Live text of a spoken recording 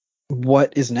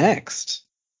What is next?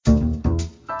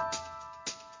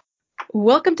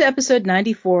 Welcome to episode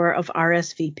 94 of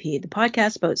RSVP, the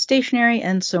podcast about stationery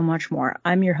and so much more.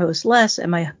 I'm your host, Les,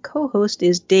 and my co-host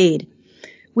is Dade.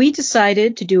 We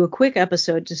decided to do a quick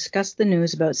episode to discuss the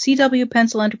news about CW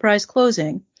Pencil Enterprise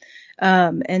closing.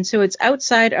 And so it's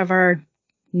outside of our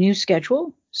new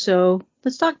schedule. So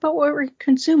let's talk about what we're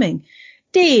consuming.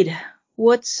 Dade,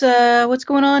 what's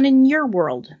going on in your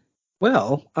world?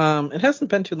 Well, it hasn't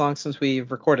been too long since we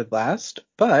recorded last,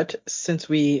 but since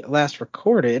we last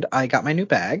recorded, I got my new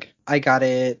bag. I got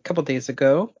it a couple days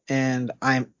ago, and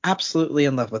I'm absolutely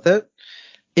in love with it.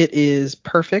 It is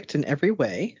perfect in every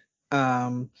way.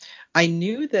 I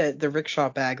knew that the rickshaw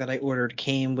bag that I ordered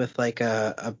came with like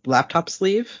a laptop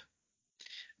sleeve,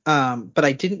 but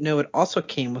I didn't know it also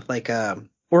came with like a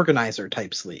organizer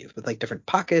type sleeve with like different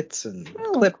pockets and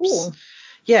clips. Cool.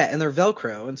 Yeah, and they're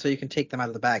Velcro, and so you can take them out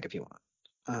of the bag if you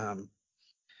want.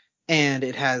 And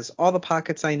it has all the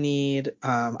pockets I need.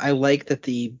 I like that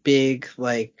the big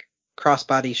like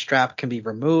crossbody strap can be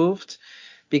removed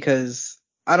because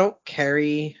I don't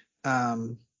carry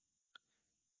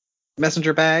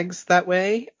messenger bags that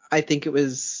way. I think it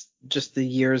was just the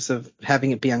years of having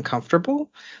it be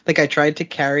uncomfortable. Like I tried to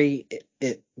carry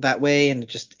it that way and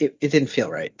it didn't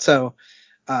feel right. So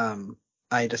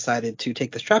I decided to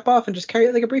take the strap off and just carry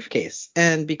it like a briefcase.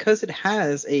 And because it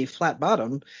has a flat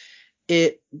bottom,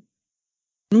 it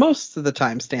most of the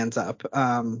time stands up.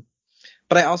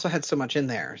 But I also had so much in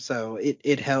there, so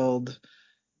it held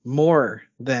more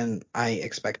than I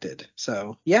expected.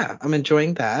 So yeah, I'm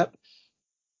enjoying that.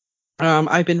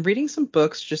 I've been reading some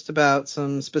books just about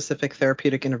some specific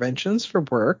therapeutic interventions for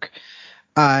work.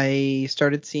 I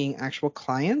started seeing actual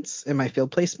clients in my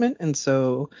field placement, and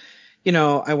so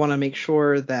I want to make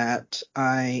sure that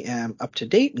I am up to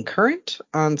date and current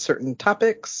on certain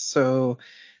topics. So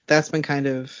that's been kind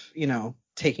of,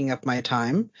 taking up my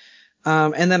time.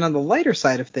 And then on the lighter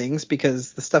side of things,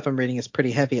 because the stuff I'm reading is pretty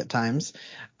heavy at times,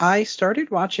 I started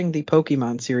watching the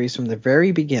Pokemon series from the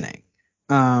very beginning.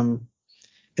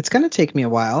 It's going to take me a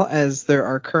while as there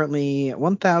are currently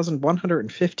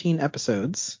 1,115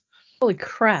 episodes. Holy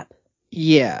crap.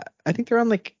 Yeah, I think they're on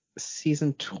like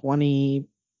season 23,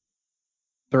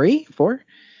 4,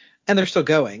 and they're still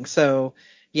going. So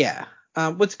yeah.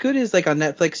 What's good is like on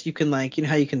Netflix, you can like,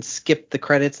 how you can skip the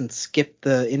credits and skip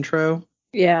the intro.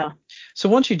 Yeah. So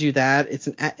once you do that, it's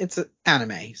an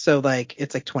anime. So like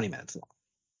it's like 20 minutes long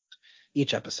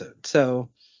each episode. So,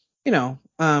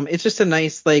 it's just a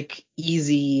nice like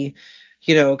easy,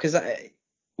 cuz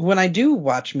when I do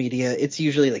watch media, it's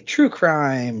usually like true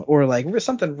crime or like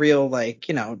something real like,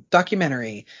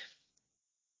 documentary.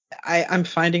 I'm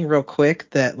finding real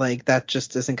quick that like that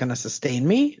just isn't going to sustain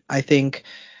me. I think,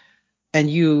 and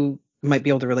you might be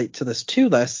able to relate to this too,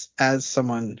 Les, as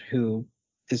someone who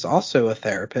is also a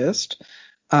therapist.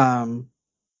 Um,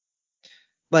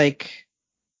 like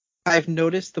I've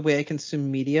noticed the way I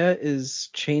consume media is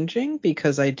changing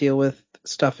because I deal with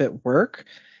stuff at work.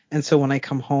 And so when I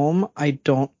come home, I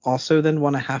don't also then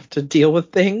want to have to deal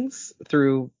with things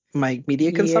through my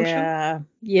media consumption.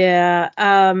 Yeah.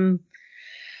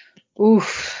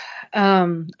 Oof.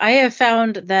 I have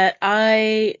found that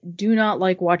I do not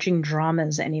like watching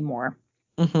dramas anymore.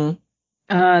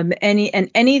 Mm-hmm.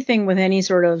 Anything with any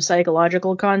sort of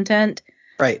psychological content.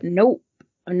 Right. Nope.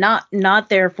 I'm not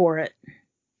there for it.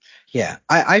 Yeah.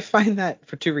 I find that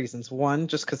for two reasons. One,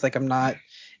 just because like I'm not,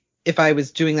 if I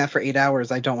was doing that for 8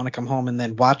 hours, I don't want to come home and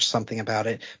then watch something about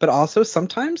it. But also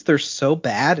sometimes they're so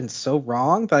bad and so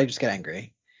wrong that I just get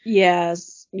angry.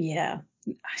 Yes. Yeah.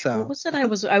 What So was it?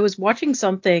 I was watching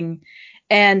something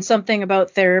and something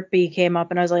about therapy came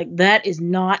up and I was like, that is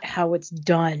not how it's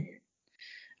done.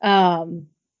 Um,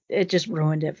 it just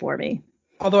ruined it for me.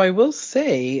 although I will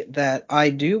say that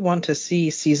I do want to see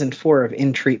season 4 of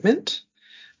In Treatment.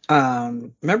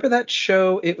 Remember that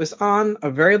show? It was on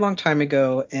a very long time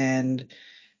ago and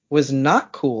was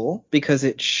not cool because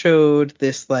it showed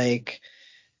this like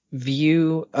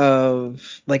view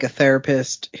of like a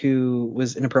therapist who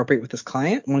was inappropriate with his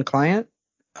client, one client.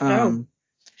 Oh, Um,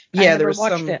 I yeah, there never was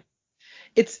watched some. it.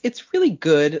 It's really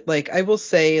good. Like I will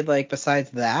say, like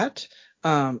besides that,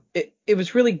 it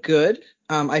was really good.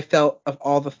 I felt of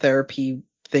all the therapy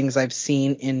things I've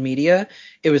seen in media,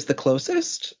 it was the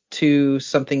closest to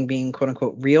something being quote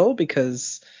unquote real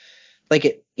because like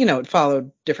it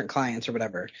followed different clients or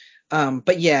whatever.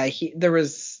 But yeah, there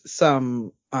was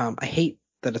some I hate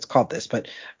that it's called this, but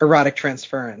erotic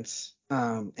transference,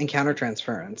 and counter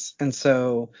transference. And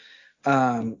so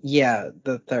yeah,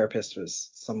 the therapist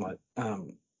was somewhat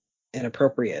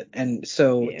inappropriate. And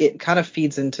so Ew. it kind of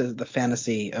feeds into the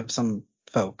fantasy of some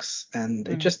folks, and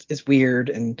it just is weird.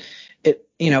 And it,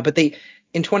 but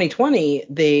in 2020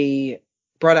 they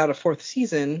brought out a fourth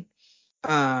season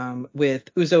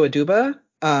with Uzo Aduba,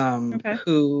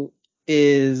 who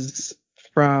is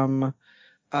from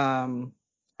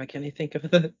why can't I think of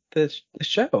the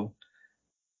show?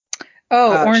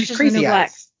 Oh, Orange she's is the New Crazy Black.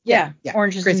 Eyes. Yeah,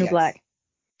 Orange is the New Black.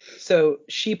 So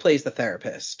she plays the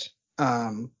therapist,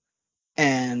 and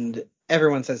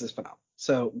everyone says it's phenomenal.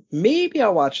 So maybe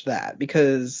I'll watch that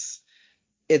because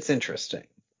it's interesting,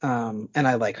 and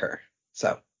I like her.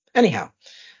 So anyhow,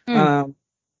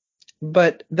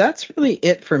 but that's really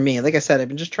it for me. Like I said, I've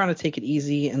been just trying to take it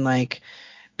easy and like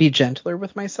be gentler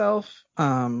with myself,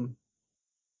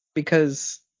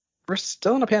 because we're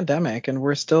still in a pandemic and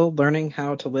we're still learning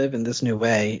how to live in this new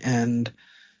way, and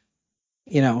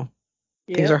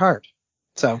things are hard.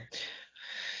 So,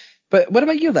 but what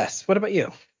about you, Les? What about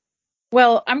you?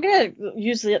 Well, I'm going to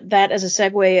use that as a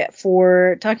segue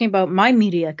for talking about my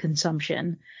media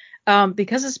consumption,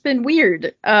 because it's been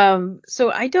weird.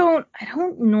 So I don't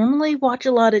normally watch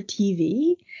a lot of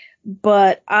TV,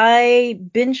 but I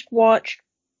binge watched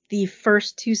the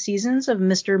first 2 seasons of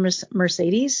Mr.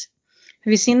 Mercedes.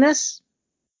 Have you seen this?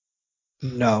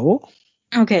 No.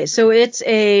 Okay, so it's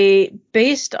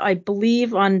based, I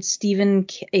believe, on a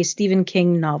Stephen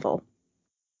King novel.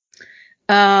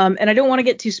 And I don't want to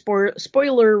get too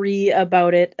spoilery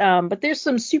about it, but there's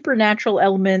some supernatural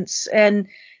elements, and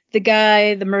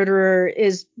the murderer,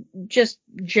 is just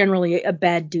generally a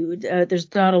bad dude.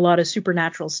 There's not a lot of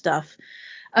supernatural stuff.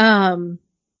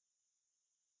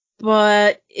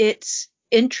 But it's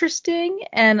interesting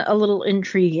and a little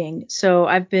intriguing. So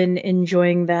I've been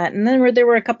enjoying that. And then there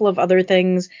were a couple of other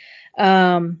things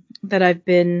that I've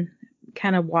been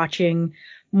kind of watching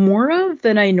more of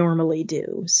than I normally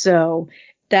do. So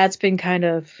that's been kind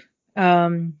of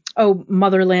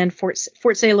Motherland, Fort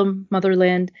Salem,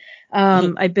 Motherland.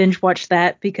 I binge watched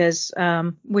that because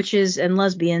witches and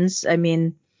lesbians, I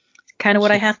mean, kind of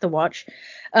what I have to watch.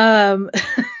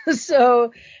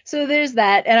 So there's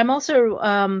that. And I'm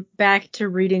also back to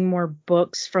reading more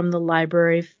books from the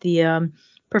library. The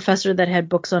professor that had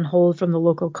books on hold from the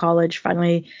local college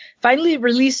finally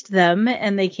released them,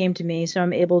 and they came to me. So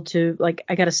I'm able to,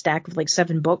 I got a stack of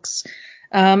 7 books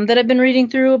that I've been reading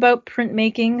through about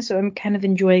printmaking. So I'm kind of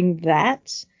enjoying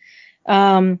that.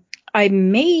 I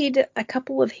made a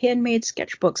couple of handmade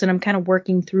sketchbooks, and I'm kind of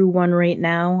working through one right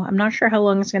now. I'm not sure how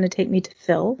long it's going to take me to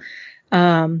fill.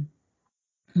 And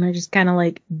I'm just kind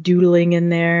of doodling in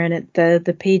there, and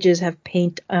the pages have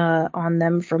paint on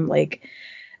them from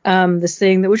this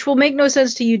thing which will make no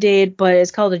sense to you, Dade, but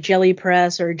it's called a jelly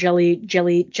press or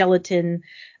gelatin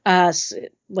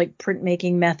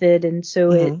printmaking method, and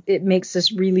so it makes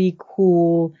this really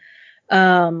cool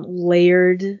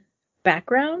layered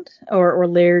background or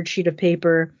layered sheet of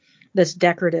paper that's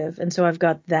decorative. And so I've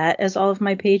got that as all of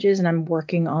my pages, and I'm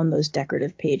working on those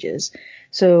decorative pages.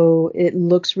 So it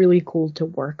looks really cool to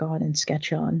work on and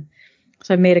sketch on.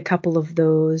 So I've made a couple of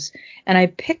those, and I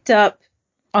picked up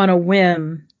on a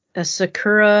whim a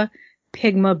Sakura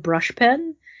Pigma brush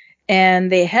pen,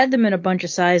 and they had them in a bunch of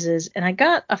sizes, and I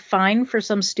got a fine for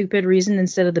some stupid reason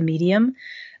instead of the medium.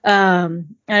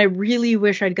 I really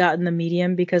wish I'd gotten the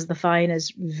medium because the fine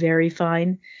is very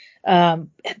fine.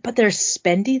 But they're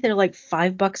spendy. They're like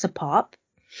 $5 a pop.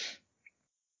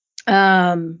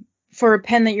 For a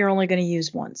pen that you're only going to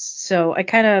use once. So I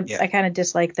kind of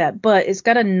dislike that, but it's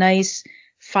got a nice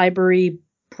fibery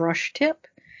brush tip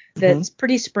that's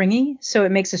pretty springy. So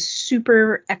it makes a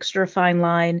super extra fine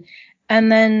line.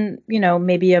 And then,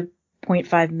 maybe a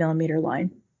 0.5 millimeter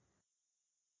line.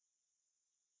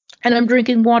 And I'm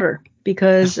drinking water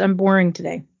because I'm boring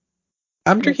today.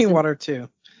 I'm drinking water too.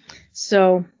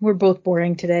 So we're both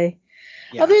boring today.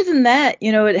 Yeah. Other than that,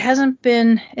 it hasn't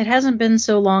been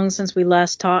so long since we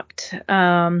last talked.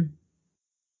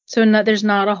 So there's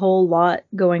not a whole lot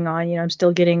going on. I'm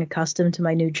still getting accustomed to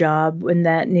my new job in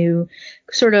that new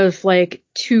sort of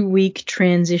 2-week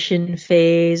transition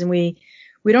phase, and we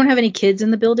don't have any kids in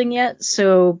the building yet,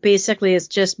 so basically it's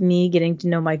just me getting to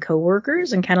know my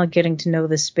coworkers and kind of getting to know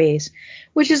the space,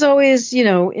 which is always,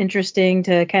 interesting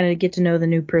to kind of get to know the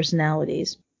new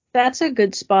personalities. That's a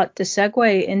good spot to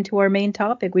segue into our main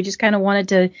topic. We just kind of wanted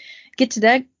to get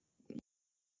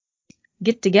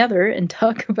together and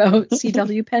talk about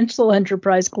CW Pencil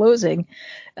Enterprise closing,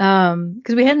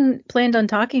 because we hadn't planned on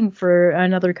talking for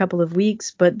another couple of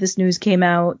weeks, but this news came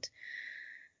out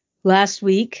last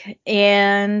week,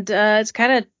 and it's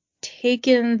kind of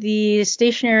taken the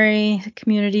stationery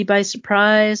community by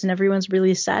surprise, and everyone's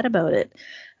really sad about it.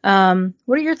 What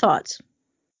are your thoughts?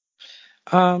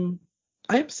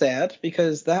 I am sad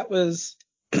because that was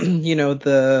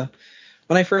when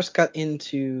I first got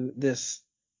into this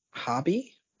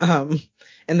hobby, and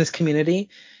this community,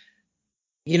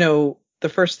 the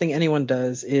first thing anyone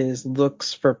does is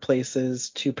looks for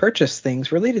places to purchase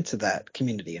things related to that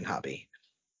community and hobby.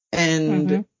 And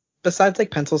Mm-hmm. besides like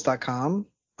pencils.com,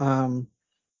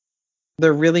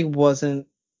 there really wasn't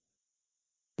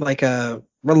like a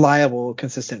reliable,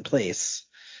 consistent place.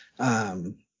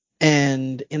 Um,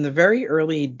 and in the very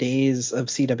early days of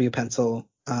CW Pencil,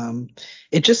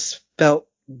 it just felt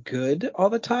good all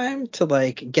the time to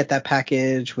like get that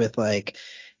package with like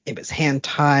it was hand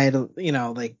tied,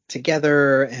 like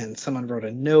together, and someone wrote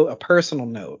a personal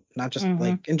note, not just Mm-hmm.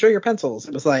 like enjoy your pencils.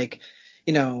 It was like,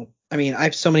 I mean, I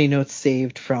have so many notes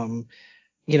saved from,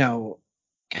 you know,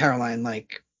 Caroline,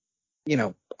 like,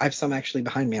 I have some actually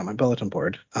behind me on my bulletin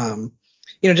board.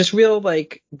 Just real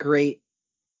like great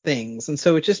things. And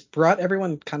so it just brought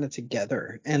everyone kind of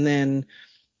together. And then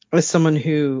as someone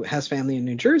who has family in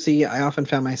New Jersey, I often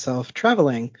found myself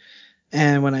traveling.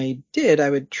 And when I did, I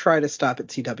would try to stop at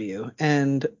CW.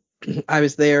 And I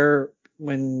was there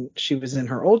when she was in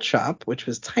her old shop, which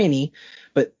was tiny,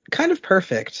 but kind of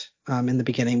perfect in the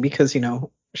beginning because, in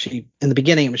the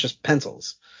beginning, it was just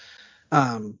pencils.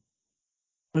 Um,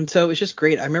 and so it was just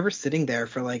great. I remember sitting there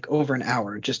for like over an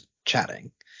hour just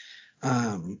chatting,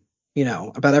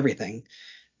 about everything.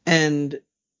 And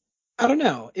I don't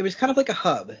know, it was kind of like a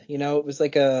hub, it was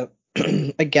like a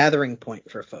a gathering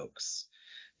point for folks.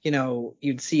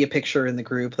 You'd see a picture in the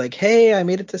group like, hey, I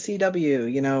made it to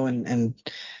CW, and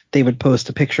they would post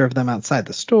a picture of them outside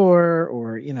the store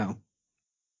or,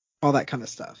 all that kind of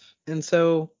stuff. And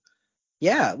so,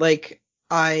 yeah, like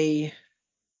I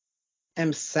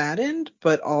am saddened,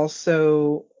 but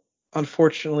also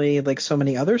unfortunately, like so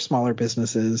many other smaller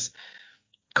businesses,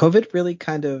 COVID really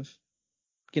kind of,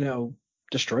 you know,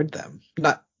 destroyed them.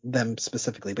 Not them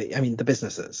specifically, but I mean the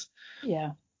businesses.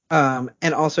 Yeah.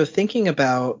 And also thinking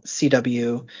about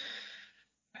CW,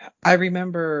 I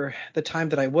remember the time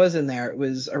that I was in there, it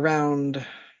was around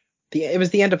it was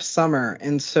the end of summer,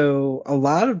 and so a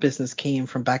lot of business came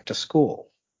from back to school.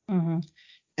 Mm-hmm.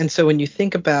 And so when you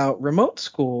think about remote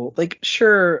school, like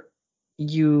sure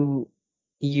you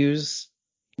use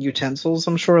utensils,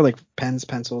 I'm sure, like pens,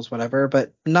 pencils, whatever,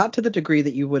 but not to the degree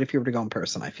that you would if you were to go in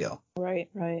person, I feel. Right.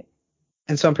 Right.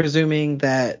 And so I'm presuming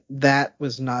that that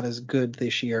was not as good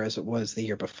this year as it was the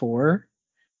year before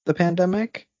the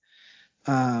pandemic.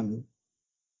 Um,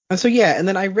 and so yeah, and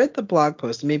then I read the blog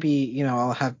post. Maybe,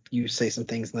 I'll have you say some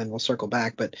things and then we'll circle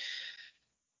back, but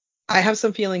I have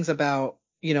some feelings about,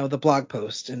 the blog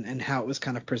post and how it was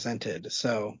kind of presented.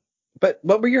 So, but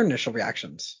what were your initial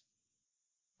reactions?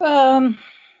 Um,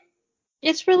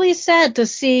 it's really sad to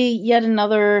see yet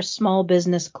another small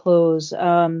business close.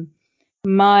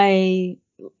 My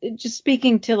just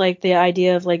speaking to like the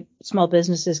idea of like small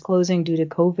businesses closing due to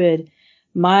COVID,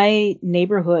 my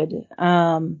neighborhood,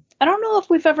 I don't know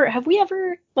if have we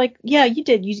ever like, yeah, you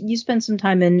did. You spent some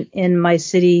time in my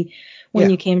city when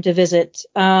Yeah. you came to visit.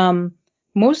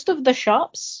 Most of the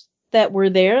shops that were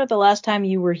there the last time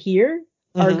you were here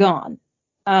are Hmm. gone.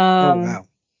 Oh, Um, wow.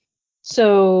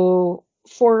 so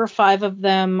 4 or 5 of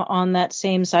them on that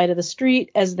same side of the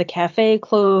street as the cafe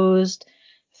closed.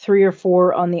 3 or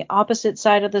 4 on the opposite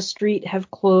side of the street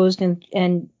have closed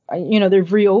and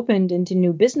they've reopened into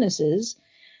new businesses.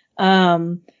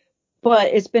 Um, but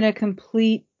it's been a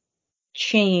complete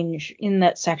change in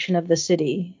that section of the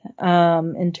city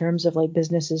in terms of like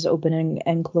businesses opening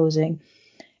and closing,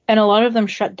 and a lot of them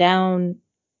shut down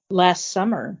last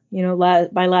summer.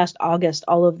 By last August,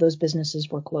 all of those businesses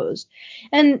were closed,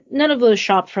 and none of those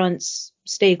shop fronts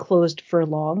stay closed for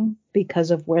long because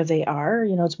of where they are.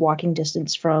 It's walking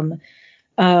distance from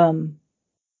um,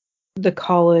 the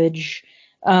college.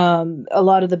 A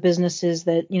lot of the businesses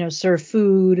that serve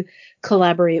food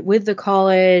collaborate with the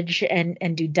college and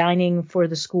do dining for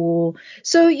the school.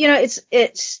 So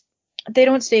it's they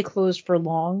don't stay closed for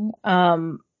long.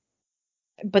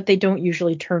 But they don't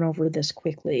usually turn over this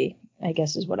quickly, I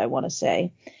guess is what I want to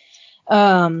say.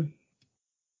 Um,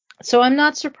 so I'm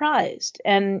not surprised.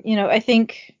 And,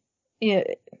 yeah,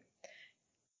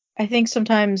 I think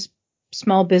sometimes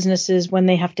small businesses, when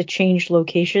they have to change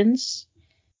locations,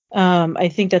 I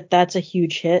think that that's a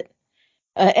huge hit.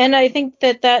 And I think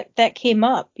that came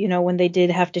up, when they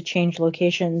did have to change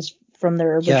locations from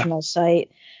their Yeah. original site,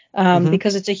 Hmm.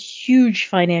 because it's a huge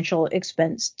financial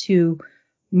expense to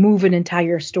move an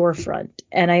entire storefront.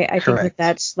 And I think that Correct.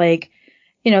 that's like,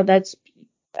 that's,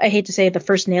 I hate to say it, the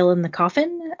first nail in the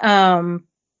coffin. Right.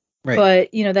 But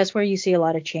that's where you see a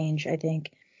lot of change, I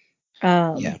think.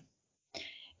 Yeah. Um,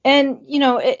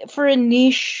 and for a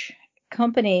niche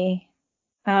company,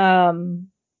 um,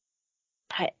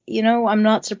 I'm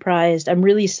not surprised. I'm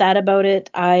really sad about it.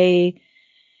 I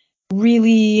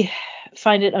really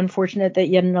find it unfortunate that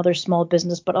yet another small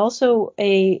business, but also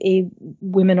a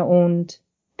women-owned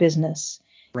business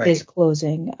is Right.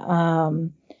 closing.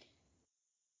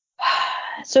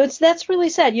 So that's really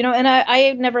sad, and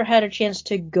I never had a chance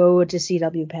to go to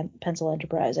CW Pencil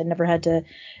Enterprise. I never had a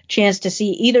chance to see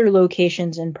either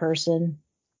locations in person.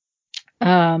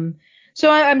 So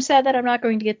I'm sad that I'm not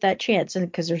going to get that chance, and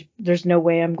because there's no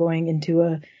way I'm going into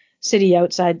a city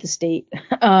outside the state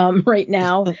right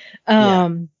now. Yeah.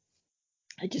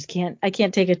 I just can't. I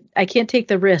can't take it. I can't take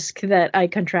the risk that I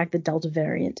contract the Delta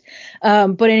variant.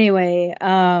 But anyway,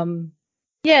 yeah,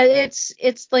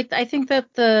 it's like I think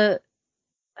that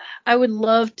I would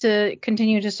love to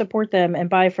continue to support them and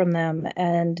buy from them,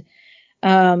 and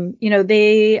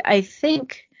they I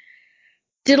think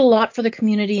did a lot for the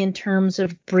community in terms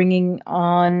of bringing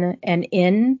on and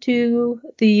into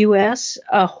the U.S.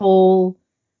 a whole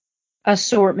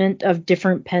assortment of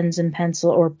different pens and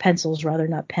pencils rather,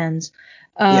 not pens,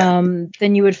 Yeah.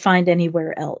 than you would find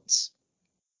anywhere else.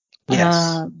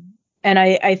 Yes. And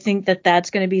I think that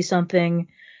that's going to be something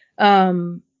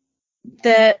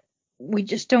that we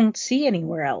just don't see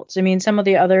anywhere else. I mean, some of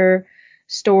the other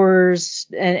stores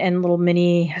and little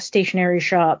mini stationery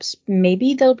shops,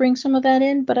 maybe they'll bring some of that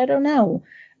in, but I don't know.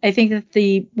 I think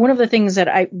that one of the things that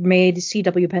I made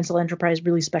CW Pencil Enterprise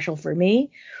really special for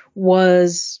me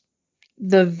was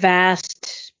the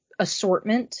vast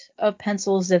assortment of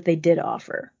pencils that they did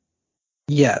offer.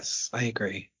 Yes, I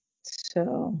agree.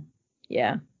 So,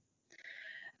 yeah.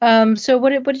 So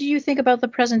what did you think about the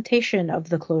presentation of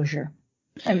the closure?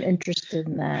 I'm interested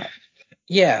in that.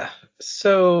 Yeah.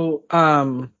 So,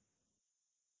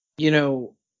 you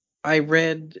know, I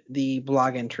read the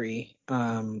blog entry,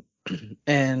 and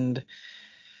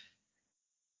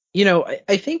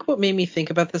I think what made me think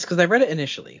about this, because I read it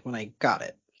initially when I got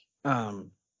it.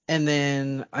 Um, and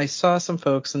then I saw some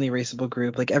folks in the Erasable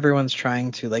group, like everyone's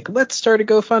trying to like, let's start a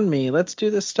GoFundMe, let's do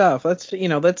this stuff, let's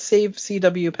save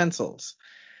CW pencils.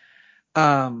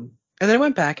 And then I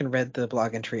went back and read the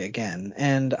blog entry again,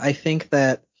 and I think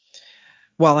that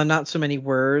while in not so many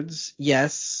words,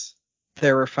 yes,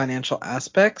 there were financial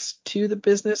aspects to the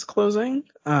business closing,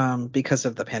 because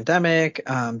of the pandemic,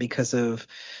 because of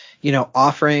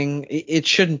offering it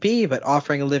shouldn't be, but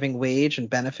offering a living wage and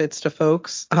benefits to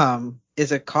folks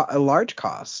is a large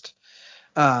cost.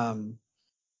 Um,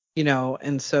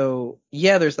 and so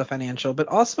yeah, there's the financial, but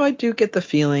also I do get the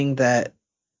feeling that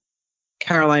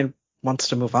Caroline wants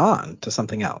to move on to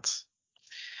something else.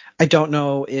 I don't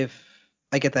know if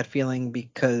I get that feeling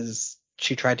because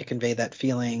she tried to convey that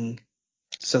feeling,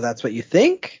 so that's what you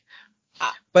think,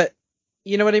 but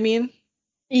you know what I mean?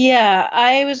 Yeah,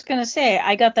 I was gonna say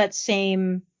I got that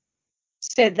same.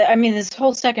 I mean, this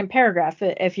whole second paragraph,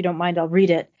 if you don't mind, I'll read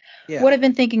it. Yeah. What I've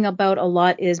been thinking about a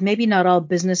lot is maybe not all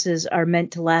businesses are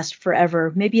meant to last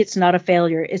forever. Maybe it's not a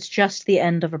failure. It's just the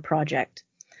end of a project.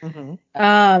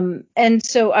 Mm-hmm. And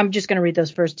so I'm just going to read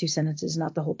those first two sentences,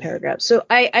 not the whole paragraph. So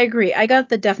I agree. I got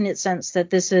the definite sense that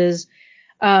this is,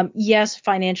 yes,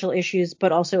 financial issues,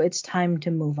 but also it's time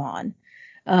to move on.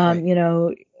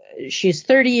 Right. She's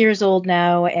 30 years old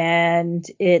now, and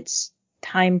it's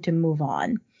time to move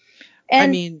on. I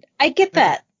And mean, I get yeah.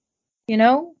 that,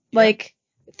 Yeah. like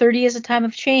 30 is a time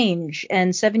of change,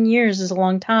 and 7 years is a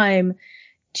long time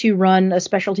to run a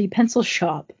specialty pencil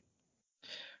shop.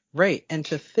 Right. And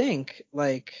to think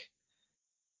like,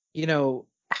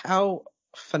 how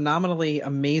phenomenally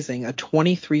amazing a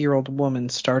 23-year-old woman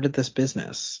started this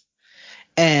business.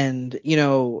 And,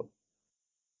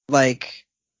 like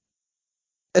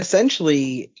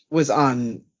essentially was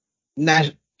on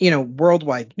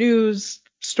worldwide news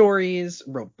stories,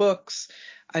 wrote books.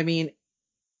 I mean,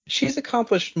 she's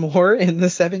accomplished more in the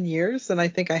 7 years than I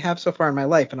think I have so far in my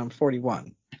life, and I'm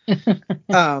 41.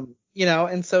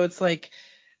 And so it's like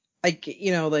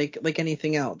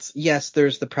anything else. Yes,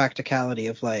 there's the practicality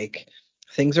of like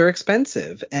things are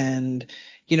expensive, and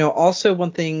also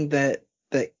one thing that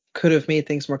could have made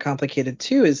things more complicated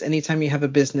too is anytime you have a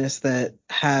business that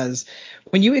has,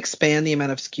 when you expand the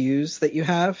amount of SKUs that you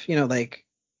have, like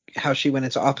how she went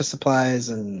into office supplies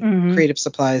and Mm-hmm. creative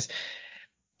supplies,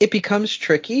 it becomes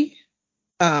tricky,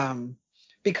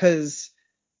 because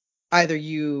either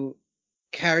you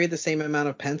carry the same amount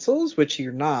of pencils, which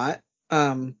you're not,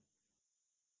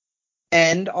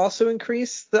 and also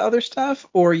increase the other stuff,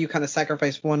 or you kind of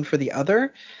sacrifice one for the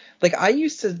other. Like I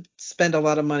used to spend a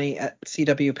lot of money at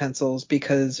CW Pencils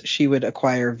because she would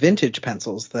acquire vintage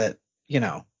pencils that,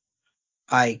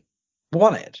 I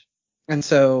wanted. And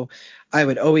so I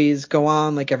would always go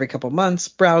on like every couple months,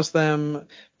 browse them,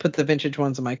 put the vintage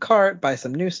ones in my cart, buy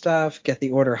some new stuff, get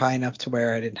the order high enough to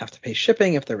where I didn't have to pay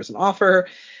shipping if there was an offer.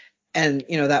 And,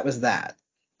 that was that.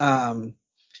 And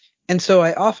so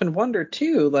I often wonder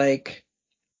too, like,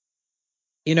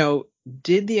 you know,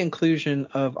 did the inclusion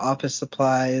of office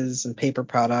supplies and paper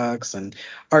products and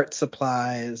art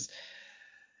supplies,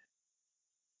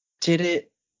 did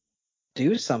it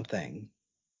do something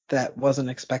that wasn't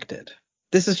expected?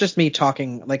 This is just me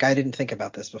talking, like I didn't think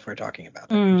about this before talking about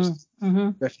it. I'm just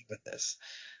riffing with this.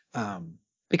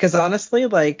 Because honestly,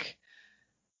 like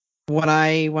when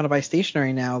I want to buy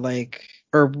stationery now, like,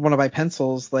 or want to buy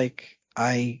pencils, like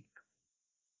I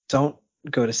don't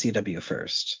go to CW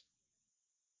first.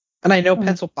 And I know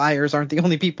pencil buyers aren't the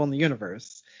only people in the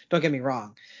universe. Don't get me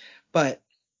wrong. But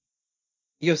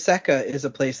Yoseka is a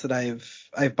place that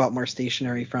I've bought more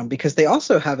stationery from because they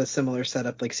also have a similar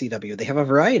setup like CW. They have a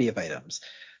variety of items,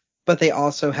 but they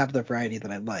also have the variety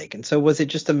that I like. And so was it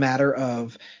just a matter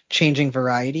of changing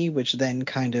variety, which then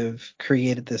kind of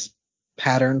created this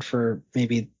pattern for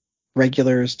maybe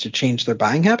regulars to change their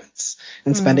buying habits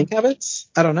and spending habits?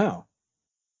 I don't know.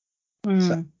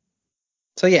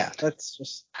 So yeah, that's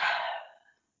just.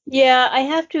 Yeah, I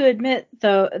have to admit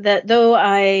though that though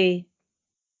I,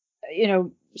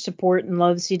 support and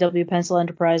love CW Pencil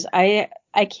Enterprise, I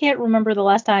can't remember the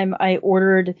last time I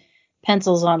ordered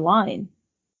pencils online.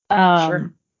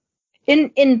 Sure.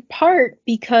 In part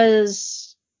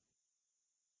because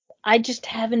I just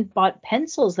haven't bought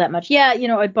pencils that much. Yeah,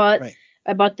 I bought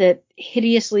the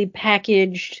hideously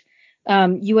packaged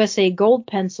USA Gold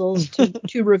pencils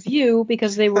to review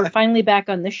because they were finally back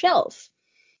on the shelf.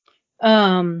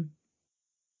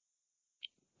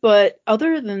 But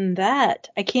other than that,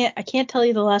 I can't tell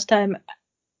you the last time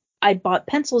I bought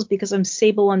pencils because I'm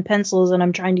Sable on pencils and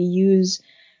I'm trying to use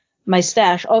my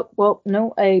stash. Oh, well,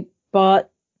 no, I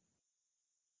bought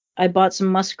some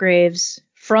Musgraves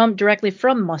directly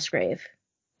from Musgrave.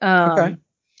 Okay.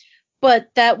 But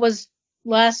that was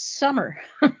last summer,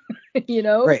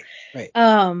 Right.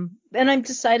 And I'm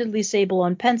decidedly Sable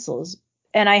on pencils.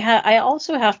 And I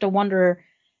also have to wonder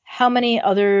how many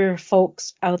other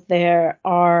folks out there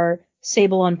are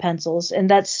Sable on pencils. And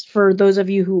that's for those of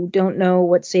you who don't know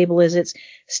what Sable is. It's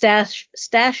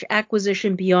stash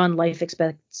acquisition beyond life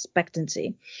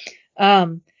expectancy.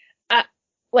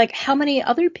 Like how many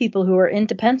other people who are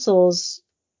into pencils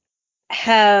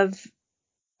have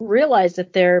realized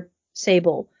that they're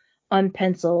Sable on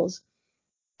pencils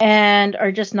and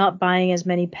are just not buying as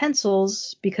many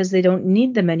pencils because they don't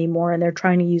need them anymore and they're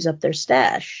trying to use up their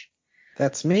stash.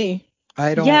 That's me.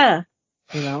 I don't. Yeah.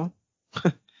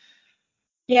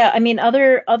 Yeah, I mean,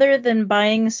 other than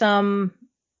buying some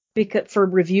for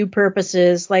review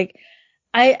purposes, like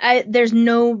there's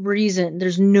no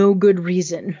good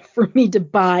reason for me to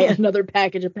buy another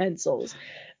package of pencils,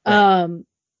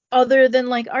 other than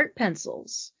like art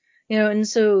pencils, and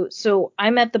so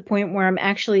I'm at the point where I'm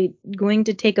actually going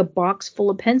to take a box full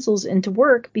of pencils into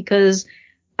work because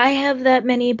I have that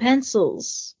many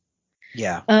pencils.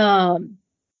 Yeah.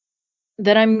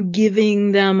 That I'm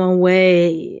giving them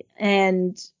away.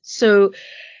 And so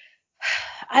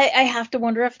I have to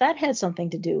wonder if that had something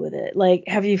to do with it. Like,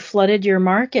 have you flooded your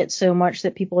market so much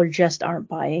that people just aren't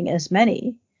buying as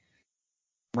many?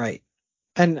 Right.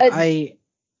 And I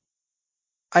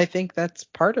think that's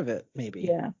part of it, maybe.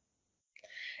 Yeah.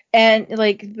 And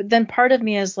like, then part of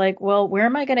me is like, well, where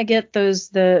am I going to get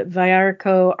the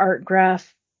Viarco Art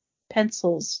Graph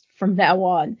pencils from now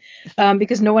on?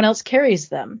 Because no one else carries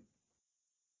them.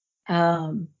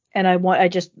 And I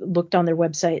just looked on their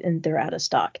website and they're out of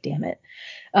stock. Damn it.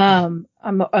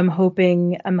 I'm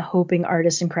hoping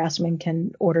artists and craftsmen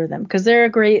can order them because they're a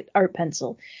great art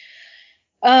pencil.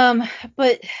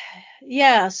 But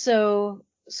yeah, so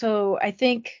I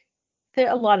think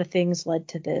a lot of things led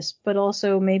to this, but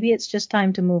also maybe it's just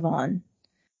time to move on.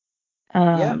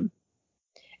 Yeah.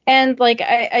 And like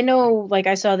I know, like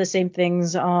I saw the same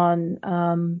things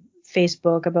on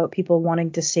Facebook about people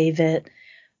wanting to save it,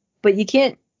 but you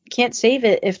can't save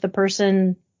it if the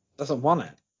person doesn't want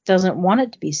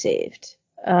it to be saved.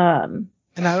 And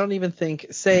I don't even think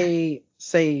say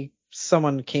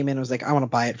someone came in and was like, I want to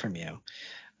buy it from you.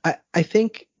 I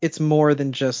think it's more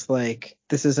than just like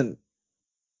this isn't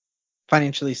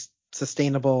financially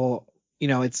sustainable.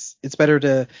 It's better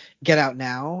to get out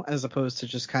now as opposed to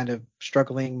just kind of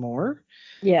struggling more.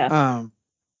 Yeah.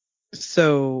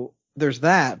 So there's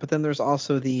that, but then there's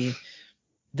also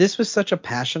this was such a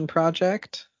passion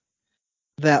project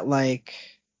that like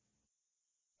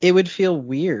it would feel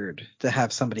weird to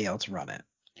have somebody else run it.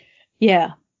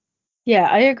 Yeah. Yeah,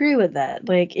 I agree with that.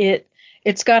 Like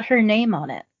it's got her name on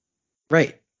it.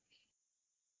 Right.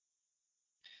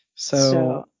 So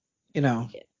So, you know,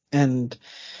 and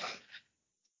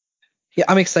yeah,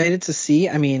 I'm excited to see,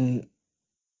 I mean,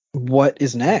 what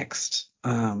is next.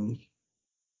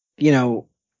 You know,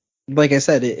 like I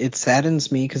said, it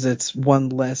saddens me because it's one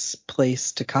less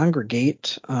place to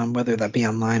congregate, whether that be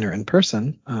online or in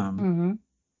person. mhm,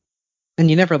 And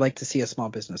you never like to see a small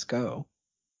business go.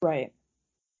 right.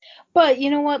 But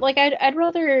you know what? Like I'd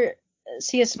rather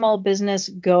see a small business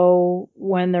go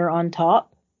when they're on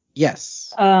top,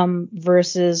 Yes.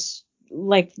 versus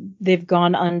like they've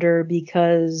gone under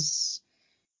because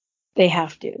they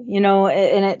have to,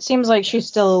 and it seems like she's Yes.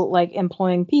 still like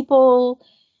employing people.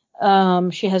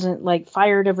 She hasn't like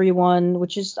fired everyone,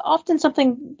 which is often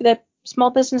something that small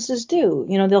businesses do.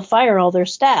 They'll fire all their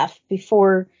staff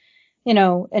before,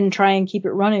 and try and keep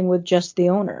it running with just the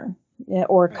owner, yeah,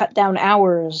 or Right. cut down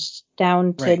hours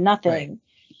down to Right. Right. nothing.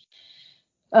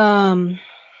 Um,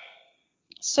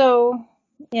 so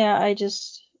yeah,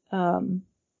 um,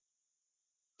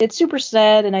 it's super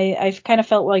sad, and I've kind of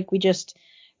felt like we just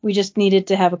needed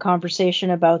to have a conversation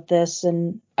about this,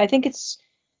 and I think it's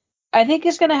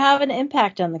going to have an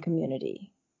impact on the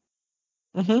community,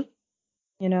 Hmm.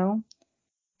 you know,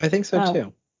 I think so uh,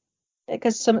 too.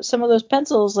 because some of those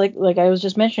pencils, like I was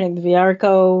just mentioning, the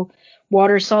Viarco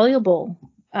water soluble,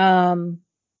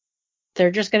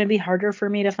 they're just going to be harder for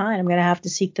me to find. I'm going to have to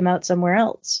seek them out somewhere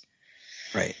else.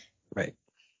 Right. Right.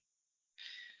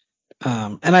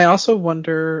 And I also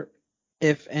wonder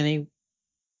if any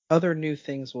other new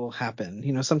things will happen.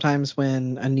 You know, sometimes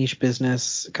when a niche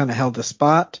business kind of held a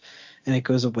spot and it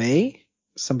goes away,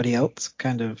 somebody else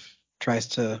kind of tries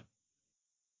to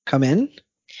come in.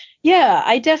 Yeah,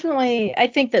 I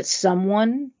think that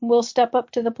someone will step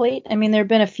up to the plate. I mean, there have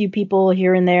been a few people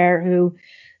here and there who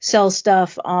sell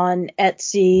stuff on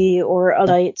Etsy or other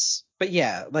sites. But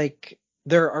yeah, like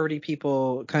there are already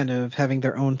people kind of having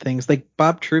their own things. Like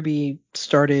Bob Truby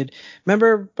started.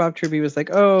 Remember, Bob Truby was like,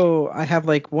 "Oh, I have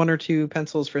like one or two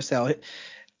pencils for sale."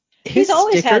 He's His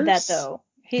always had that stickers, though.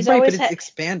 He's right? But always it's had,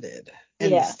 expanded,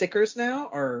 and the yeah, stickers now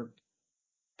are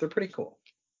they're pretty cool.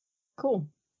 cool.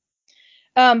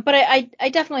 But I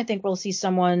definitely think we'll see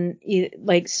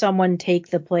like someone take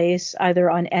the place either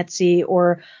on Etsy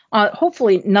or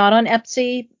hopefully not on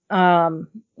Etsy.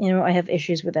 I have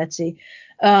issues with Etsy.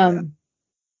 Yeah, Um,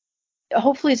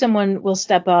 Hopefully someone will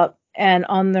step up and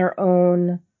on their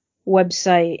own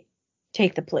website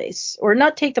take the place, or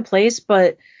not take the place,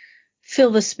 but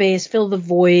fill the space, fill the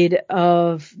void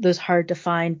of those hard to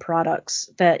find products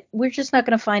that we're just not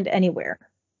going to find anywhere.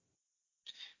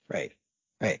 right,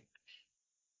 right.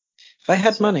 If I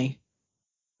had So money,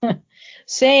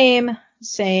 same,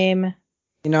 same.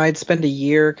 I'd spend a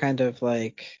year kind of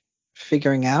like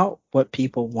figuring out what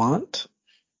people want.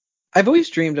 I've always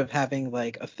dreamed of having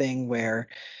like a thing where,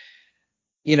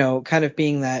 kind of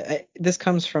being that this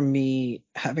comes from me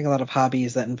having a lot of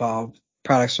hobbies that involve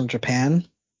products from Japan.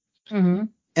 Hmm.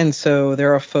 And so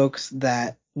there are folks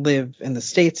that live in the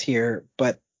States here,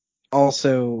 but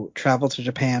also travel to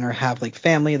Japan or have like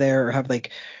family there or have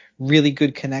like really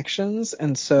good connections.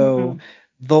 And so Hmm.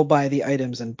 they'll buy the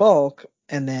items in bulk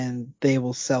and then they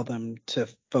will sell them to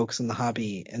folks in the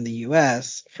hobby in the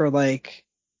US for like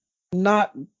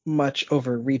not much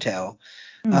over retail.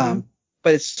 Hmm. Um,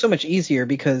 but it's so much easier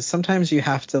because sometimes you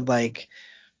have to like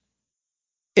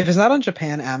if it's not on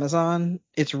Japan Amazon,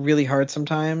 it's really hard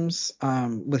sometimes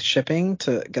with shipping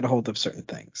to get a hold of certain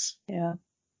things. Yeah,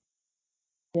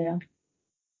 yeah.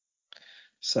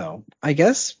 So I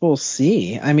guess we'll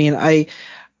see. I mean,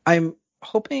 I'm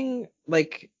hoping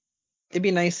like it'd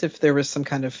be nice if there was some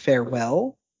kind of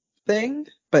farewell thing,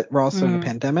 but we're also in a Mm,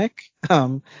 pandemic.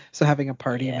 So having a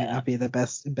party might yeah. not be the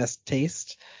best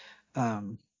taste.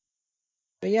 Um,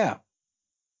 but yeah,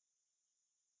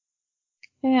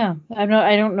 Yeah, I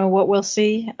don't know what we'll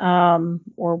see,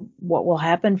 or what will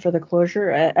happen for the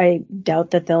closure. I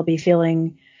doubt that they'll be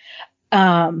feeling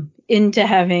into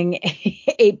having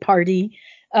a party,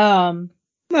 um,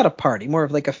 not a party, more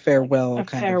of like a like farewell a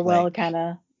kind of farewell like kind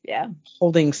of, yeah.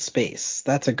 holding space.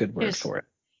 That's a good word Here's for it.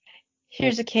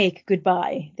 here's a cake,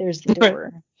 goodbye. There's the Right,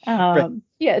 door. right.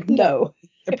 Yeah, No no.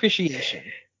 appreciation.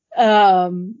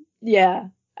 Yeah.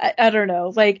 I don't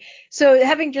know. Like, so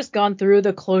having just gone through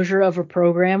the closure of a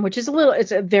program, which is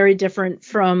it's a very different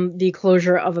from the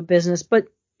closure of a business, but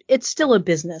it's still a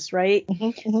business, right? Hmm.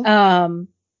 Hmm. Um,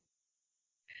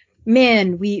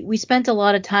 Man, we spent a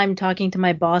lot of time talking to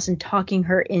my boss and talking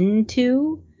her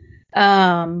into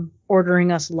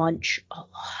ordering us lunch a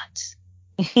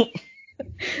lot.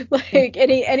 Like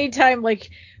anytime like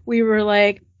we were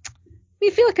like, we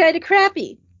feel kind of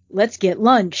crappy. Let's get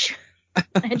lunch.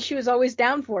 And she was always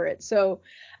down for it. So,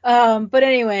 but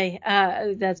anyway,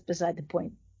 that's beside the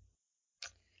point.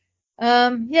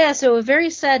 Yeah, so very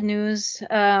sad news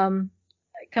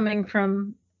coming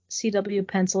from CW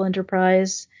Pencil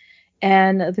Enterprise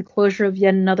and the closure of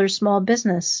yet another small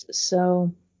business.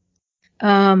 So,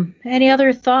 any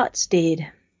other thoughts,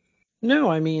 Dade?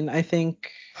 No, I mean, I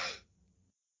think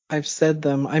I've said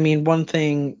them. I mean, one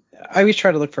thing, I always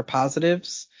try to look for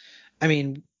positives. I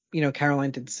mean,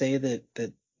 Caroline did say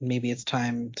that maybe it's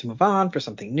time to move on for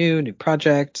something new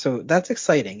project. So that's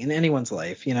exciting in anyone's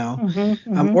life,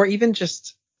 or even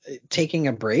just taking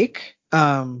a break.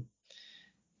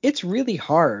 It's really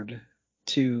hard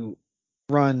to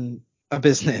run a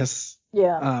business,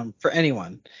 for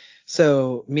anyone.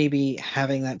 So maybe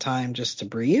having that time just to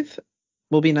breathe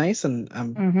will be nice, and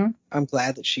I'm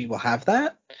glad that she will have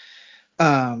that.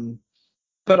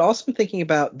 But also thinking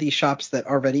about the shops that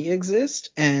already exist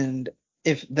and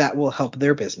if that will help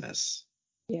their business.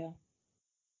 Yeah.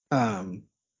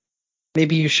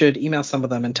 Maybe you should email some of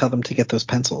them and tell them to get those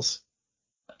pencils.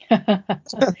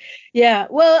 Yeah.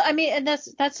 Well, I mean, and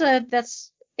that's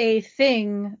a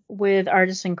thing with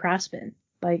artists and craftsmen.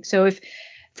 Like, so if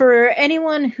for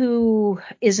anyone who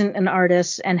isn't an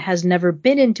artist and has never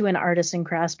been into an Artists and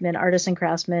Craftsman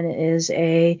is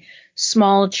a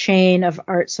small chain of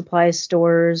art supply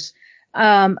stores.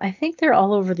 I think they're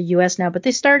all over the U.S. now, but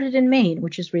they started in Maine,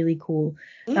 which is really cool.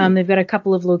 They've got a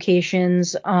couple of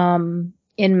locations in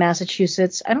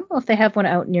Massachusetts. I don't know if they have one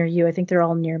out near you. I think they're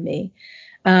all near me.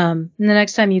 And the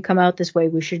next time you come out this way,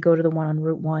 we should go to the one on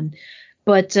Route 1.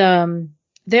 But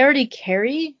they already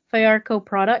carry Fiarco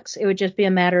products. It would just be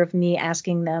a matter of me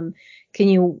asking them, can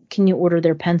you order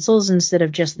their pencils instead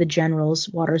of just the General's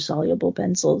water soluble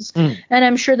pencils? And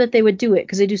I'm sure that they would do it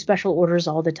because they do special orders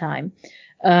all the time.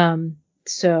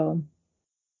 So,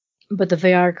 but the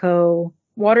Fiarco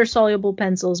water soluble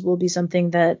pencils will be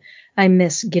something that I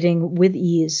miss getting with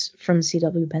ease from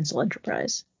CW Pencil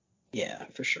Enterprise. Yeah,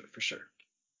 for sure.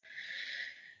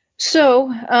 So,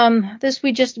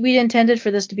 we intended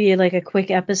for this to be like a quick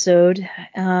episode.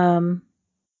 So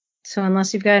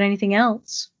unless you've got anything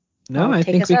else, no, I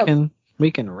think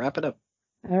we can wrap it up.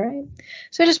 All right.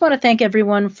 So I just want to thank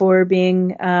everyone for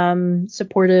being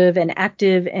supportive and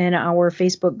active in our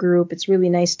Facebook group. It's really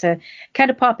nice to kind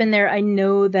of pop in there. I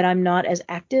know that I'm not as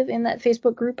active in that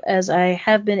Facebook group as I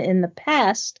have been in the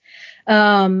past.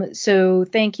 So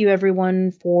thank you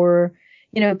everyone for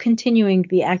continuing to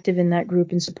be active in that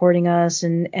group and supporting us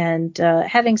and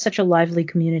having such a lively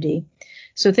community.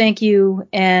 So thank you.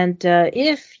 And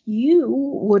if you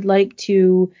would like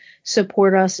to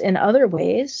support us in other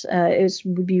ways, it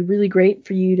would be really great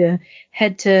for you to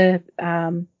head to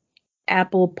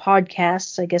Apple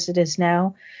Podcasts, I guess it is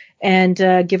now, and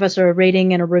give us a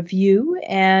rating and a review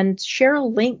and share a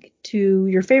link to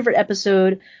your favorite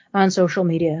episode on social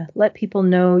media. Let people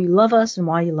know you love us and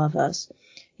why you love us.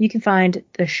 You can find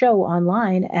the show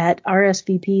online at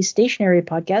RSVP Stationary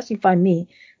Podcast. You can find me,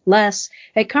 Les,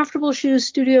 at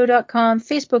ComfortableShoesStudio.com,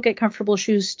 Facebook at Comfortable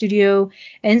Shoes Studio,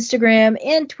 Instagram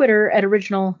and Twitter at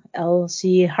Original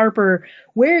LC Harper.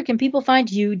 Where can people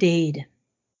find you, Dade?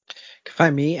 You can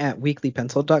find me at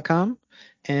weeklypencil.com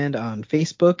and on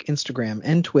Facebook, Instagram,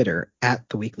 and Twitter at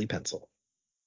The Weekly Pencil.